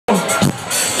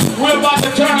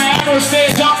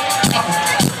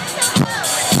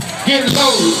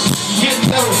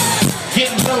low,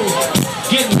 getting low,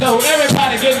 getting low.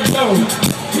 Everybody getting low,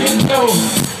 getting low,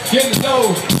 getting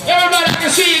low. Everybody, I can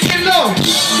see you getting low,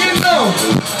 getting low,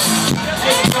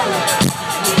 getting low.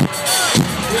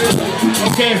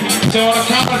 Okay, so on the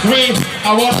count of 3,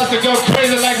 I want us to go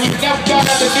crazy like we've never done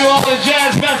at the New Orleans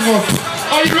Jazz Festival.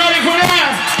 Are you ready for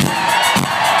that?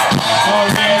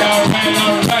 Alright, alright,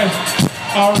 alright.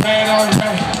 Alright,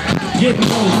 alright. Get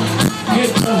low, get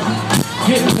low,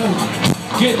 get low,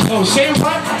 get low. Say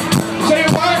what? Say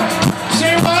what?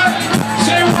 Say what?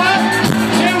 Say what?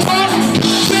 Say what?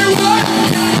 Say what?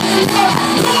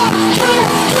 1, 2,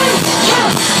 3,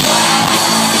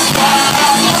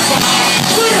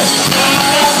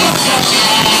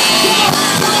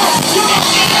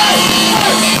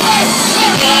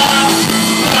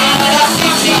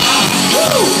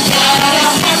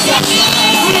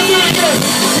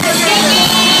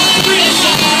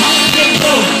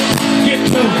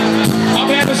 I'm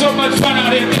having so much fun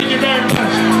out here. Thank you very much.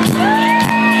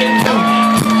 Get low,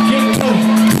 get low,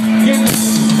 get low.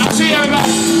 I see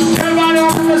everybody. Everybody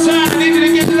on the side, I need you to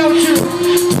get low too.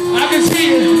 I can see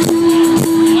you.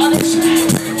 I can see you.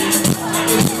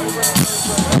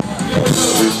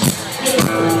 Get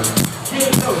low, get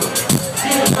low,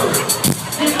 get low,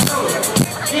 get low,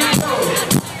 get low,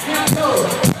 get low,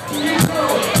 get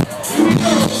low, get low.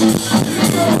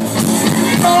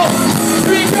 Here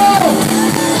we go!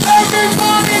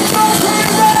 Everybody go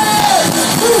crazy!